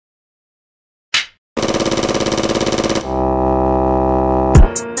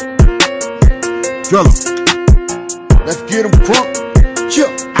Tell 'em. Let's get them crunk.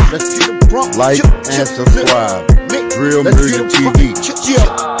 Chill. Let's get them crunk. Like and subscribe. Drill Music TV.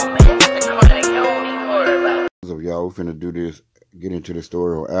 So y'all, we finna do this. Get into the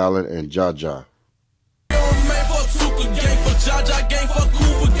story of Allen and Jaja.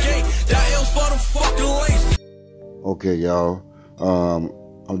 Okay, y'all.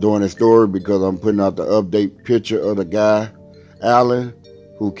 I'm doing this story because I'm putting out the update picture of the guy, Allen,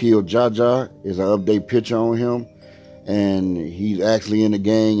 who killed Jaja. Is an update picture on him. And he's actually in the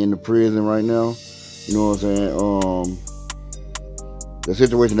gang in the prison right now. You know what I'm saying? The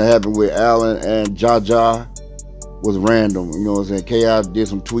situation that happened with Allen and Jaja was random. You know what I'm saying? Chaos did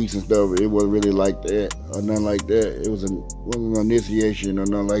some tweets and stuff. It wasn't really like that or nothing like that. It wasn't an initiation or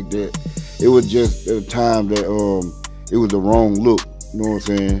nothing like that. It was just at a time that it was the wrong look. You know what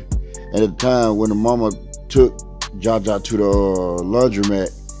I'm saying? And at the time when the mama took Jaja to the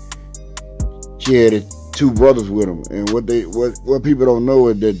laundromat, she had two brothers with him. And what people don't know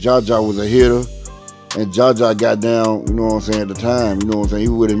is that Jaja was a hitter. And Jaja got down, you know what I'm saying, at the time. You know what I'm saying? He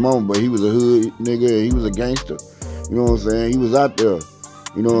was with his mama, but he was a hood nigga and he was a gangster. You know what I'm saying? He was out there.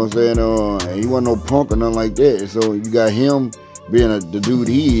 You know what I'm saying? And he wasn't no punk or nothing like that. So you got him being the dude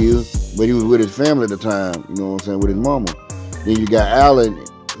he is, but he was with his family at the time, you know what I'm saying, with his mama. Then you got Allen,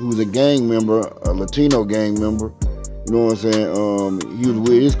 who's a gang member, a Latino gang member. You know what I'm saying? He was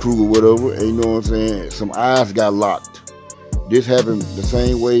with his crew or whatever, and you know what I'm saying? Some eyes got locked. This happened the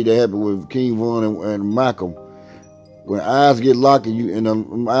same way that happened with King Von and Malcolm. When eyes get locked and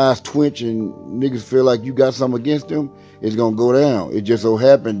them eyes twitch and niggas feel like you got something against them, it's gonna go down. It just so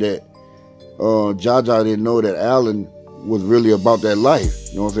happened that Jaja didn't know that Allen was really about that life.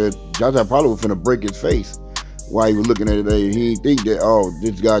 You know what I'm saying? Jaja probably was finna break his face while he was looking at it. He didn't think that, oh,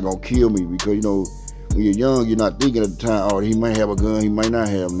 this guy gonna kill me, because you know, when you're young, you're not thinking at the time, oh, he might have a gun, he might not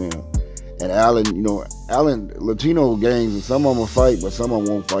have now. And Allen, you know, Latino gangs, and some of them will fight, but some of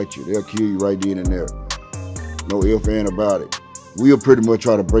them won't fight you. They'll kill you right then and there. No ifs, ands about it. We'll pretty much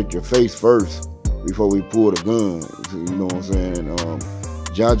try to break your face first before we pull the gun. You know what I'm saying? And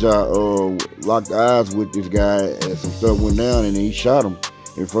Jaja locked eyes with this guy, and some stuff went down, and then he shot him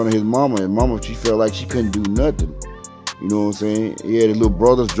in front of his mama. And mama, she felt like she couldn't do nothing. You know what I'm saying? He had his little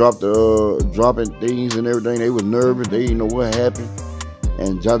brothers dropping things and everything. They was nervous. They didn't know what happened.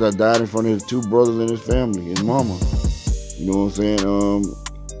 And Jaja died in front of his two brothers and his family, his mama. You know what I'm saying?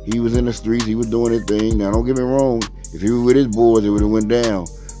 He was in the streets. He was doing his thing. Now, don't get me wrong. If he was with his boys, it would have went down.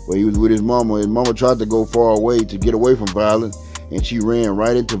 But he was with his mama. His mama tried to go far away to get away from violence, and she ran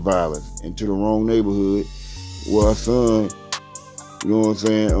right into violence, into the wrong neighborhood, where her son, you know what I'm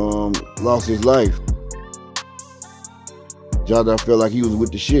saying, lost his life. Jaja felt like he was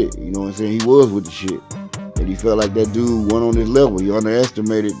with the shit. You know what I'm saying? He was with the shit. And he felt like that dude went on his level. He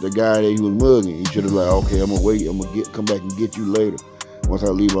underestimated the guy that he was mugging. He should have like, okay, I'm gonna wait. I'm gonna come back and get you later once I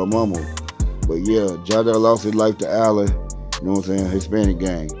leave my mama. But yeah, Jaja lost his life to Allen. You know what I'm saying? Hispanic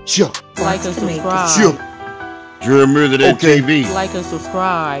gang. Sure. Like and subscribe. Sure. Drill Music TV. Like and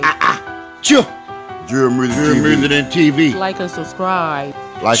subscribe. Sure. Drill Music TV. Like and subscribe.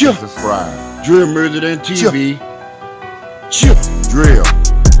 Like and subscribe. Drill Music TV. Drill.